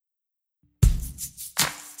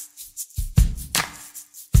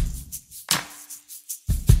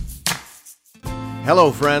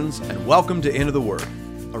Hello, friends, and welcome to Into the Word,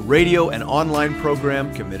 a radio and online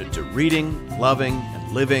program committed to reading, loving,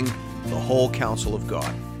 and living the whole counsel of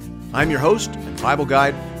God. I'm your host and Bible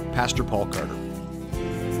guide, Pastor Paul Carter.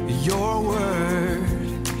 Your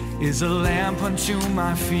word is a lamp unto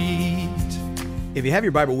my feet. If you have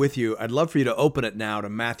your Bible with you, I'd love for you to open it now to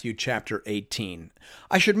Matthew chapter 18.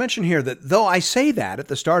 I should mention here that though I say that at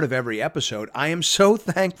the start of every episode, I am so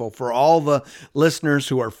thankful for all the listeners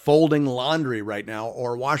who are folding laundry right now,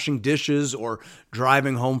 or washing dishes, or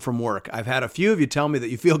driving home from work. I've had a few of you tell me that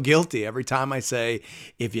you feel guilty every time I say,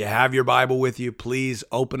 if you have your Bible with you, please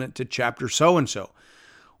open it to chapter so-and-so.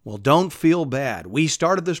 Well, don't feel bad. We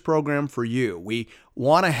started this program for you. We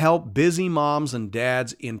want to help busy moms and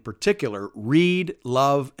dads in particular read,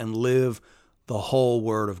 love, and live the whole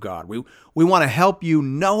Word of God. We want to help you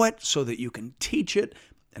know it so that you can teach it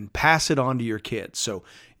and pass it on to your kids. So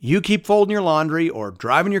you keep folding your laundry or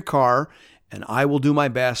driving your car, and I will do my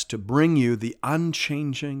best to bring you the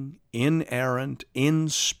unchanging, inerrant,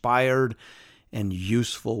 inspired, and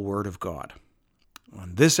useful Word of God.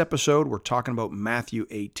 On this episode, we're talking about Matthew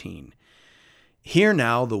 18. Hear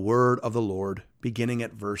now the word of the Lord, beginning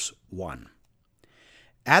at verse 1.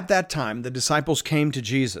 At that time, the disciples came to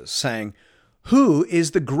Jesus, saying, "Who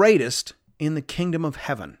is the greatest in the kingdom of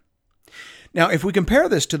heaven?" Now, if we compare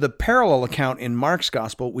this to the parallel account in Mark's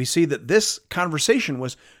gospel, we see that this conversation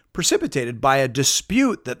was precipitated by a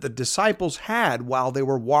dispute that the disciples had while they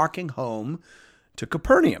were walking home to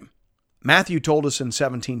Capernaum. Matthew told us in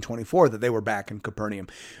 17:24 that they were back in Capernaum,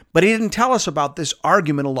 but he didn't tell us about this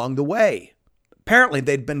argument along the way. Apparently,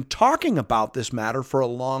 they'd been talking about this matter for a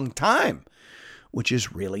long time, which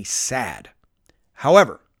is really sad.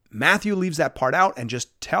 However, Matthew leaves that part out and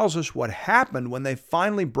just tells us what happened when they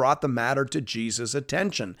finally brought the matter to Jesus'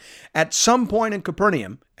 attention. At some point in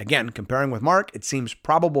Capernaum, again, comparing with Mark, it seems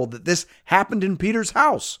probable that this happened in Peter's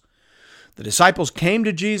house. The disciples came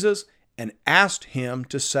to Jesus and asked him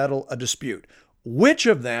to settle a dispute. Which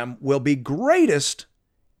of them will be greatest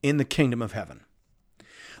in the kingdom of heaven?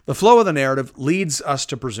 The flow of the narrative leads us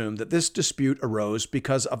to presume that this dispute arose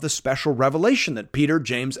because of the special revelation that Peter,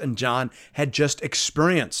 James, and John had just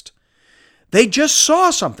experienced. They just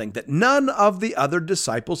saw something that none of the other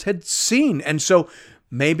disciples had seen, and so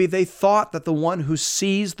maybe they thought that the one who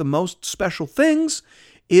sees the most special things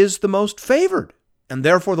is the most favored, and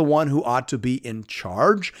therefore the one who ought to be in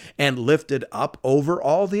charge and lifted up over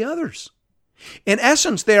all the others. In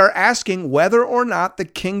essence, they are asking whether or not the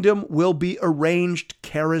kingdom will be arranged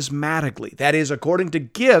charismatically, that is, according to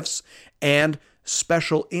gifts and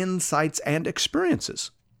special insights and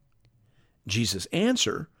experiences. Jesus'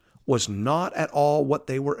 answer was not at all what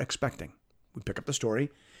they were expecting. We pick up the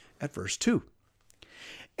story at verse 2.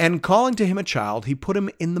 And calling to him a child, he put him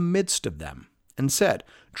in the midst of them, and said,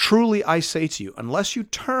 "Truly I say to you, unless you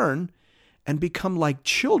turn and become like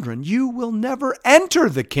children, you will never enter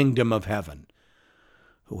the kingdom of heaven.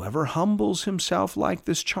 Whoever humbles himself like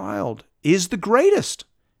this child is the greatest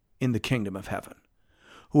in the kingdom of heaven.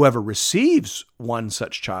 Whoever receives one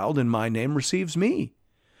such child in my name receives me.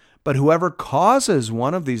 But whoever causes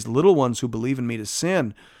one of these little ones who believe in me to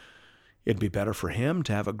sin, it'd be better for him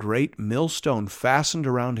to have a great millstone fastened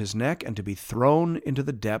around his neck and to be thrown into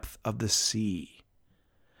the depth of the sea."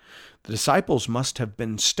 The disciples must have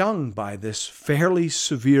been stung by this fairly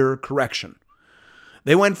severe correction.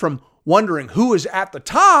 They went from wondering who is at the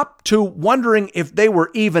top to wondering if they were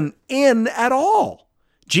even in at all.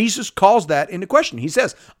 Jesus calls that into question. He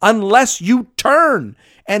says, "Unless you turn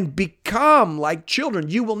and become like children,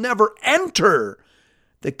 you will never enter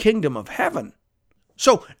the kingdom of heaven."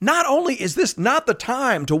 So not only is this not the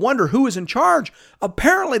time to wonder who is in charge,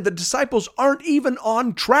 apparently the disciples aren't even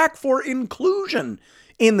on track for inclusion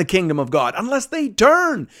in the kingdom of God. Unless they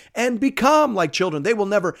turn and become like children, they will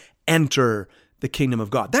never enter the kingdom of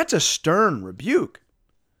God. That's a stern rebuke.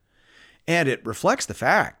 And it reflects the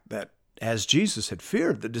fact that, as Jesus had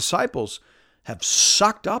feared, the disciples have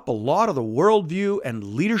sucked up a lot of the worldview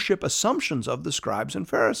and leadership assumptions of the scribes and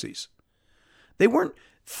Pharisees. They weren't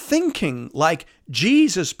thinking like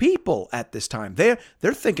Jesus people at this time. They're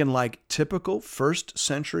thinking like typical first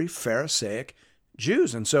century Pharisaic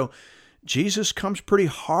Jews. And so Jesus comes pretty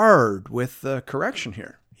hard with the correction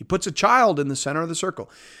here. He puts a child in the center of the circle.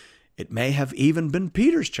 It may have even been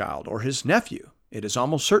Peter's child or his nephew. It is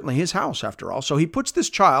almost certainly his house after all. So he puts this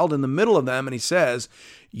child in the middle of them and he says,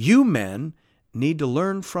 "You men need to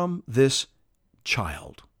learn from this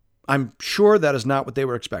child." I'm sure that is not what they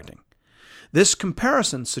were expecting. This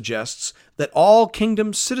comparison suggests that all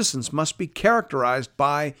kingdom citizens must be characterized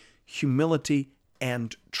by humility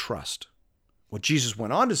and trust. What Jesus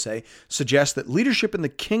went on to say suggests that leadership in the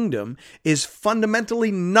kingdom is fundamentally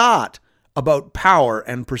not about power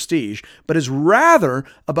and prestige, but is rather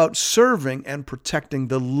about serving and protecting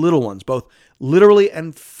the little ones, both literally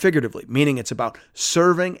and figuratively, meaning it's about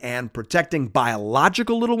serving and protecting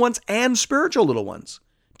biological little ones and spiritual little ones,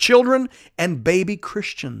 children and baby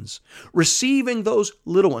Christians, receiving those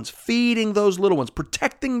little ones, feeding those little ones,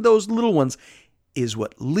 protecting those little ones is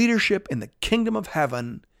what leadership in the kingdom of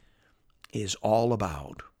heaven is all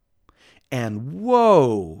about. And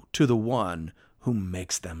woe to the one who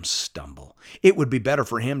makes them stumble. It would be better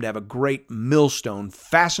for him to have a great millstone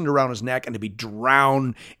fastened around his neck and to be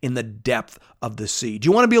drowned in the depth of the sea. Do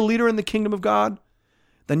you want to be a leader in the kingdom of God?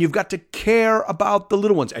 Then you've got to care about the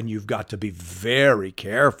little ones, and you've got to be very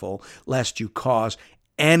careful lest you cause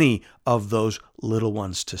any of those little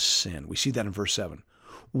ones to sin. We see that in verse 7.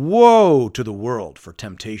 Woe to the world for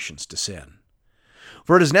temptations to sin.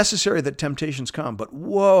 For it is necessary that temptations come, but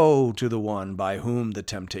woe to the one by whom the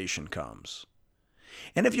temptation comes.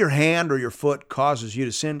 And if your hand or your foot causes you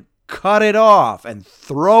to sin, cut it off and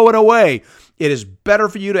throw it away. It is better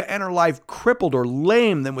for you to enter life crippled or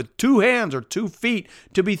lame than with 2 hands or 2 feet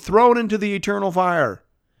to be thrown into the eternal fire.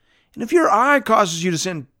 And if your eye causes you to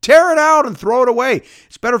sin, tear it out and throw it away.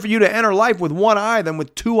 It's better for you to enter life with 1 eye than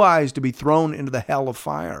with 2 eyes to be thrown into the hell of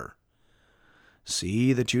fire.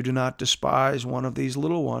 See that you do not despise one of these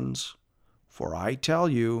little ones, for I tell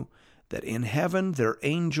you that in heaven their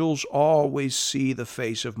angels always see the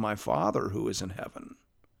face of my Father who is in heaven.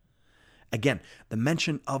 Again, the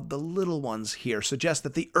mention of the little ones here suggests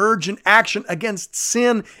that the urgent action against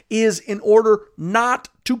sin is in order not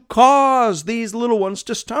to cause these little ones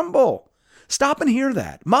to stumble. Stop and hear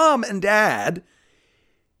that. Mom and Dad,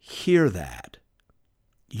 hear that.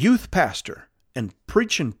 Youth pastor and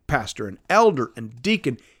preaching pastor and elder and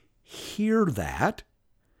deacon, hear that.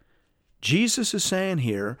 Jesus is saying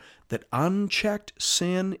here that unchecked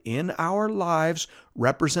sin in our lives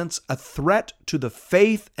represents a threat to the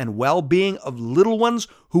faith and well-being of little ones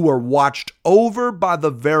who are watched over by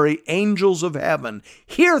the very angels of heaven.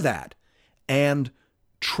 Hear that and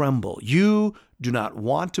tremble. You do not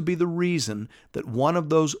want to be the reason that one of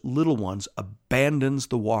those little ones abandons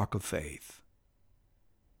the walk of faith.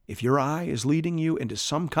 If your eye is leading you into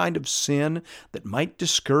some kind of sin that might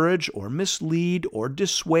discourage or mislead or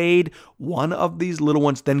dissuade one of these little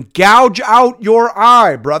ones, then gouge out your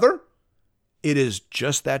eye, brother. It is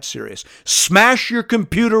just that serious. Smash your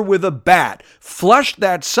computer with a bat. Flush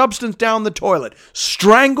that substance down the toilet.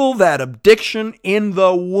 Strangle that addiction in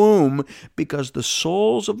the womb, because the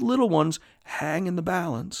souls of little ones hang in the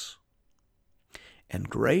balance. And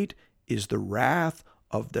great is the wrath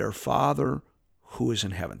of their Father who is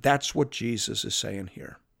in heaven. That's what Jesus is saying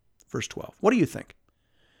here. Verse 12. What do you think?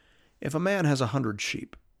 If a man has 100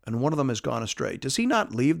 sheep and one of them has gone astray, does he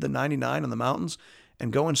not leave the 99 in the mountains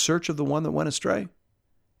and go in search of the one that went astray?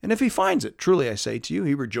 And if he finds it, truly I say to you,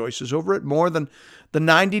 he rejoices over it more than the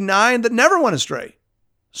 99 that never went astray.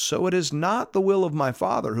 So it is not the will of my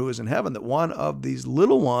Father who is in heaven that one of these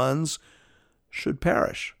little ones should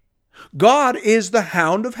perish. God is the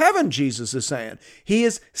hound of heaven, Jesus is saying. He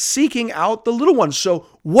is seeking out the little ones. So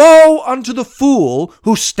woe unto the fool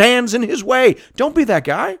who stands in his way. Don't be that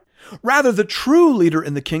guy. Rather, the true leader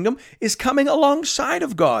in the kingdom is coming alongside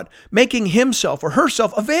of God, making himself or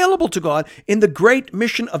herself available to God in the great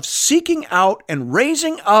mission of seeking out and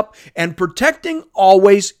raising up and protecting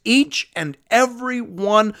always each and every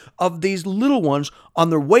one of these little ones on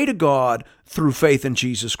their way to God through faith in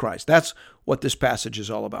Jesus Christ. That's what this passage is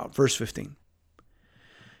all about. Verse 15.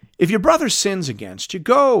 If your brother sins against you,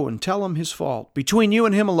 go and tell him his fault. Between you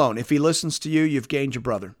and him alone. If he listens to you, you've gained your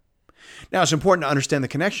brother. Now, it's important to understand the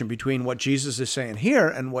connection between what Jesus is saying here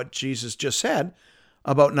and what Jesus just said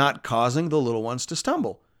about not causing the little ones to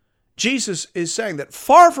stumble. Jesus is saying that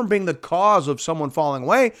far from being the cause of someone falling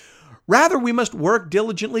away, rather we must work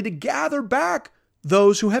diligently to gather back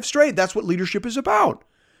those who have strayed. That's what leadership is about.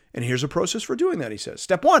 And here's a process for doing that, he says.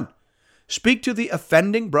 Step 1. Speak to the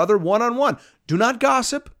offending brother one-on-one. Do not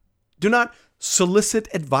gossip. Do not solicit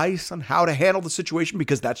advice on how to handle the situation,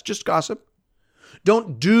 because that's just gossip.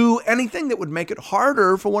 Don't do anything that would make it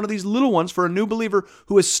harder for one of these little ones, for a new believer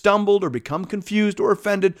who has stumbled or become confused or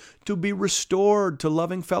offended, to be restored to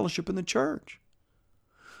loving fellowship in the church.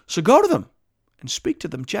 So go to them and speak to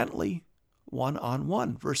them gently,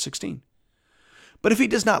 one-on-one. Verse 16. But if he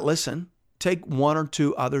does not listen, take 1 or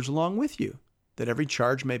 2 others along with you, that every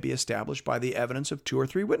charge may be established by the evidence of 2 or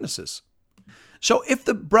 3 witnesses. So if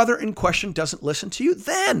the brother in question doesn't listen to you,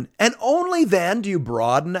 then, and only then, do you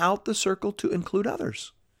broaden out the circle to include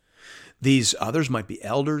others. These others might be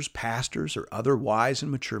elders, pastors, or other wise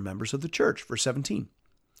and mature members of the church. Verse 17.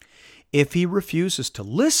 If he refuses to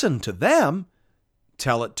listen to them,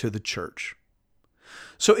 tell it to the church.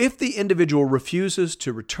 So if the individual refuses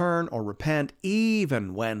to return or repent,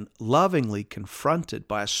 even when lovingly confronted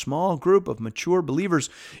by a small group of mature believers,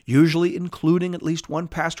 usually including at least one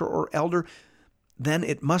pastor or elder, then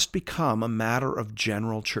it must become a matter of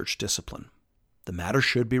general church discipline. The matter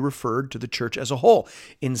should be referred to the church as a whole.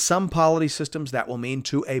 In some polity systems, that will mean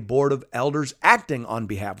to a board of elders acting on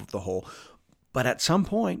behalf of the whole. But at some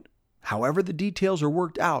point, however the details are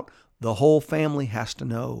worked out, the whole family has to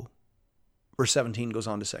know. Verse 17 goes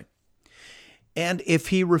on to say, and if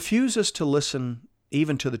he refuses to listen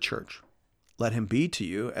even to the church, let him be to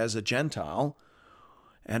you as a Gentile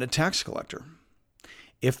and a tax collector.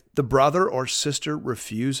 If the brother or sister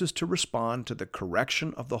refuses to respond to the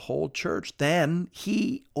correction of the whole church, then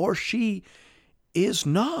he or she is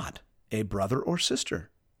not a brother or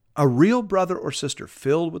sister. A real brother or sister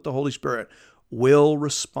filled with the Holy Spirit will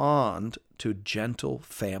respond to gentle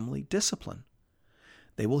family discipline.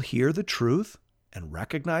 They will hear the truth and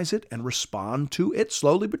recognize it and respond to it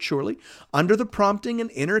slowly but surely under the prompting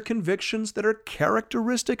and inner convictions that are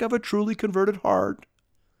characteristic of a truly converted heart.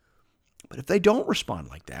 But if they don't respond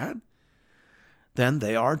like that, then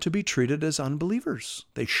they are to be treated as unbelievers.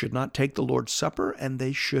 They should not take the Lord's Supper, and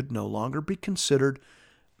they should no longer be considered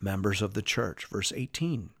members of the church. Verse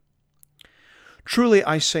 18. Truly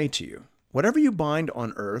I say to you, whatever you bind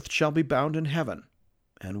on earth shall be bound in heaven,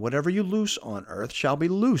 and whatever you loose on earth shall be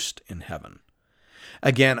loosed in heaven.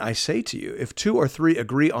 Again, I say to you, if 2 or 3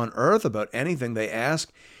 agree on earth about anything they ask,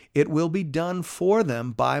 it will be done for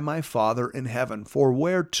them by my Father in heaven. For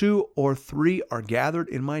where 2 or 3 are gathered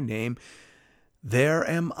in my name, there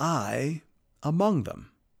am I among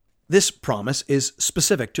them. This promise is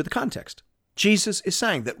specific to the context. Jesus is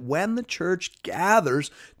saying that when the church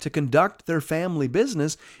gathers to conduct their family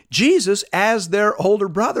business, Jesus, as their older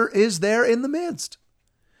brother, is there in the midst.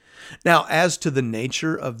 Now, as to the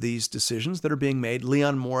nature of these decisions that are being made,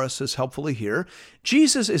 Leon Morris says helpfully here,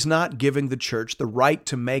 Jesus is not giving the church the right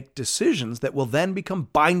to make decisions that will then become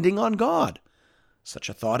binding on God. Such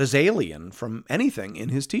a thought is alien from anything in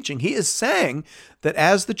his teaching. He is saying that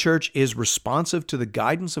as the church is responsive to the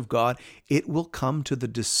guidance of God, it will come to the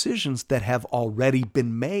decisions that have already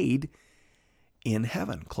been made in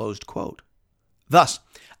heaven, closed quote. Thus,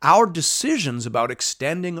 our decisions about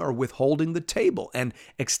extending or withholding the table and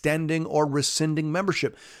extending or rescinding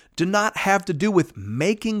membership do not have to do with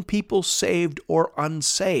making people saved or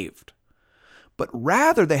unsaved, but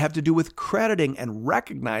rather they have to do with crediting and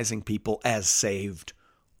recognizing people as saved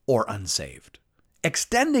or unsaved.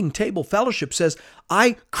 Extending table fellowship says,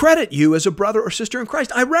 I credit you as a brother or sister in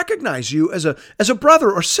Christ. I recognize you as a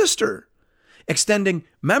brother or sister. Extending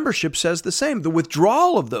membership says the same. The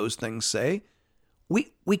withdrawal of those things say,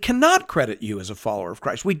 we cannot credit you as a follower of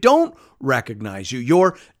Christ. We don't recognize you.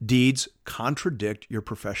 Your deeds contradict your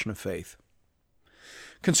profession of faith.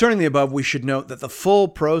 Concerning the above, we should note that the full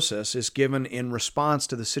process is given in response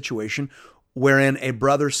to the situation wherein a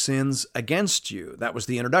brother sins against you. That was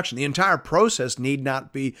the introduction. The entire process need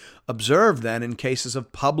not be observed then in cases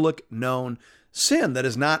of public known sin that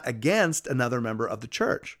is not against another member of the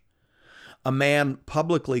church. A man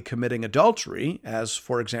publicly committing adultery, as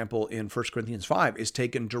for example in 1 Corinthians 5, is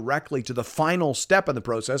taken directly to the final step in the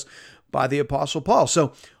process by the Apostle Paul.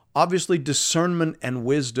 So obviously discernment and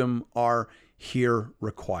wisdom are here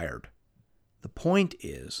required. The point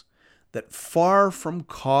is that far from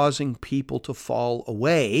causing people to fall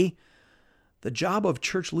away, the job of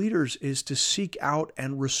church leaders is to seek out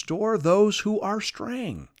and restore those who are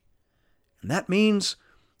straying. And that means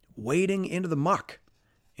wading into the muck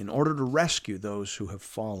in order to rescue those who have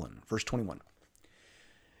fallen. Verse 21.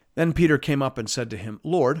 Then Peter came up and said to him,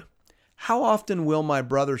 Lord, how often will my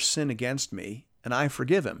brother sin against me, and I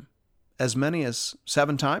forgive him? As many as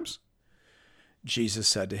 7 times? Jesus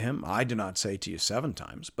said to him, I do not say to you 7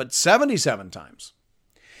 times, but 77 times.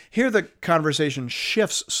 Here the conversation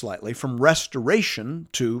shifts slightly from restoration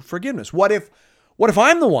to forgiveness. What if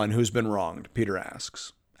I'm the one who's been wronged? Peter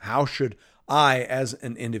asks. How should I, as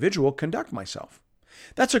an individual, conduct myself?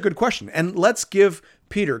 That's a good question, and let's give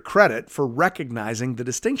Peter credit for recognizing the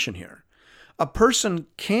distinction here. A person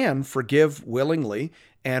can forgive willingly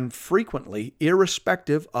and frequently,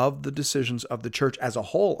 irrespective of the decisions of the church as a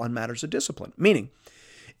whole on matters of discipline. Meaning,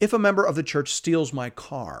 if a member of the church steals my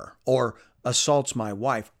car or assaults my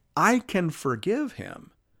wife, I can forgive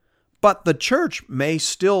him. But the church may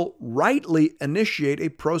still rightly initiate a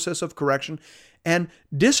process of correction and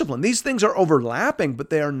discipline. These things are overlapping, but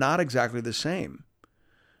they are not exactly the same.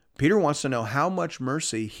 Peter wants to know how much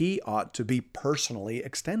mercy he ought to be personally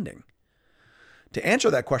extending. To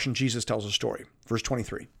answer that question, Jesus tells a story. Verse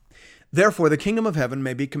 23. Therefore, the kingdom of heaven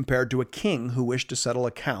may be compared to a king who wished to settle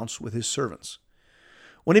accounts with his servants.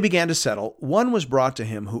 When he began to settle, one was brought to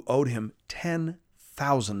him who owed him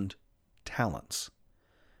 10,000 talents.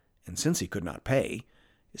 And since he could not pay,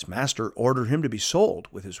 his master ordered him to be sold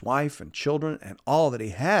with his wife and children and all that he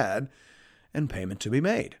had, and payment to be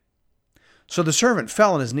made. So the servant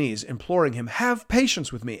fell on his knees, imploring him, "Have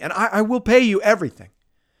patience with me, and I will pay you everything."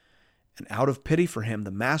 And out of pity for him,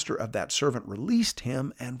 the master of that servant released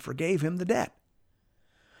him and forgave him the debt.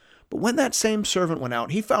 But when that same servant went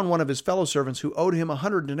out, he found one of his fellow servants who owed him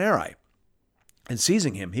 100 denarii. And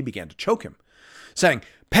seizing him, he began to choke him, saying,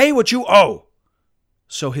 "Pay what you owe."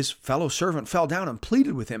 So his fellow servant fell down and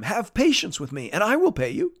pleaded with him, "Have patience with me, and I will pay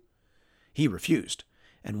you." He refused,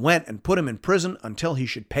 and went and put him in prison until he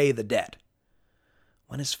should pay the debt.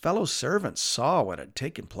 When his fellow servants saw what had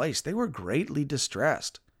taken place, they were greatly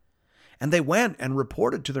distressed. And they went and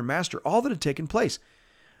reported to their master all that had taken place.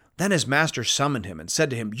 Then his master summoned him and said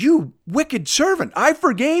to him, "You wicked servant, I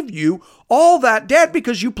forgave you all that debt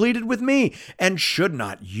because you pleaded with me. And should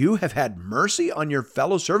not you have had mercy on your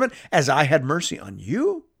fellow servant as I had mercy on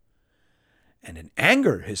you?" And in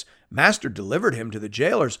anger his master delivered him to the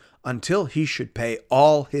jailers until he should pay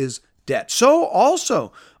all his debt. So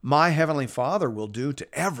also my heavenly Father will do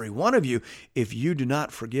to every one of you if you do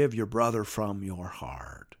not forgive your brother from your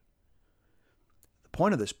heart. The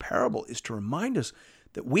point of this parable is to remind us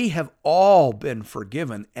that we have all been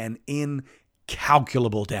forgiven an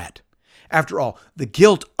incalculable debt. After all, the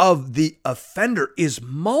guilt of the offender is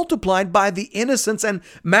multiplied by the innocence and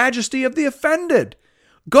majesty of the offended.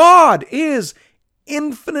 God is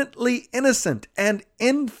infinitely innocent and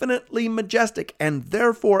infinitely majestic, and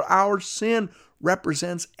therefore our sin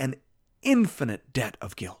represents an infinite debt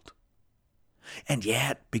of guilt. And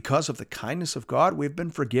yet, because of the kindness of God, we've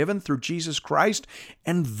been forgiven through Jesus Christ,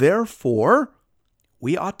 and therefore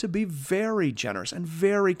we ought to be very generous and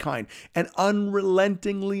very kind and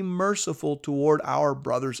unrelentingly merciful toward our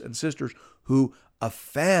brothers and sisters who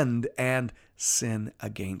offend and sin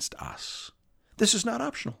against us. This is not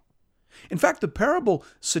optional. In fact, the parable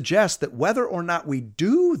suggests that whether or not we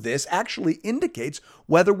do this actually indicates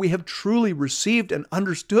whether we have truly received and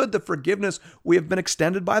understood the forgiveness we have been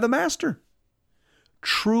extended by the Master.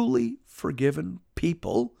 Truly forgiven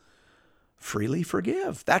people freely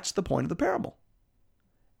forgive. That's the point of the parable.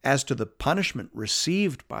 As to the punishment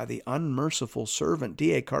received by the unmerciful servant,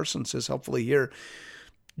 D.A. Carson says helpfully here,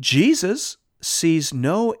 Jesus sees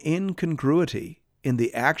no incongruity in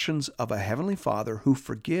the actions of a heavenly Father who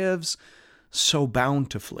forgives so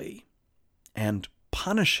bountifully and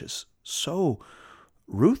punishes so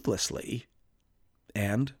ruthlessly,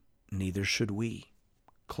 and neither should we.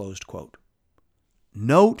 Closed quote.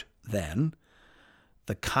 Note, then,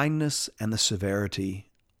 the kindness and the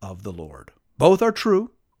severity of the Lord. Both are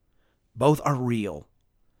true. Both are real.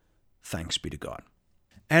 Thanks be to God.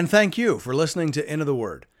 And thank you for listening to Into the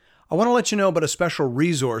Word. I want to let you know about a special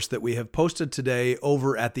resource that we have posted today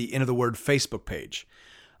over at the Into the Word Facebook page.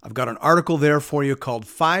 I've got an article there for you called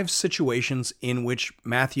 5 Situations in Which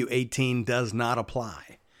Matthew 18 Does Not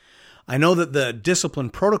Apply. I know that the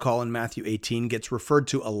discipline protocol in Matthew 18 gets referred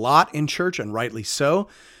to a lot in church, and rightly so,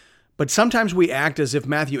 but sometimes we act as if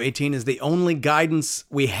Matthew 18 is the only guidance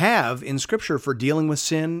we have in Scripture for dealing with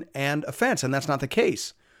sin and offense, and that's not the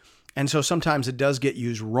case. And so sometimes it does get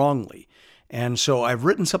used wrongly. And so I've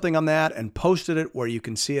written something on that and posted it where you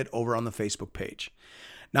can see it over on the Facebook page.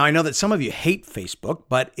 Now, I know that some of you hate Facebook,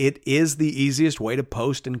 but it is the easiest way to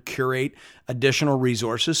post and curate additional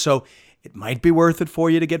resources. So it might be worth it for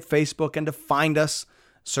you to get Facebook and to find us,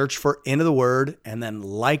 search for Into the Word, and then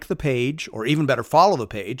like the page, or even better, follow the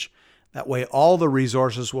page. That way, all the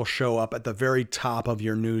resources will show up at the very top of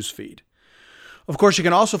your news feed. Of course, you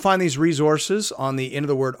can also find these resources on the Into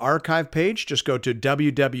the Word archive page. Just go to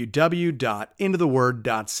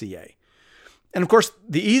www.intotheword.ca. And of course,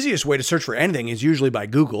 the easiest way to search for anything is usually by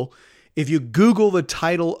Google. If you Google the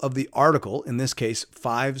title of the article, in this case,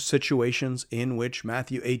 5 Situations in Which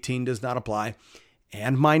Matthew 18 Does Not Apply,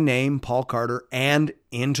 and my name, Paul Carter, and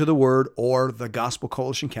Into the Word or the Gospel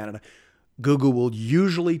Coalition Canada, Google will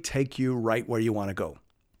usually take you right where you want to go.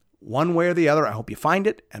 One way or the other, I hope you find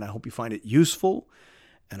it, and I hope you find it useful,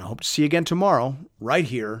 and I hope to see you again tomorrow, right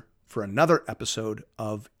here, for another episode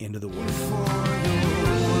of Into the Word.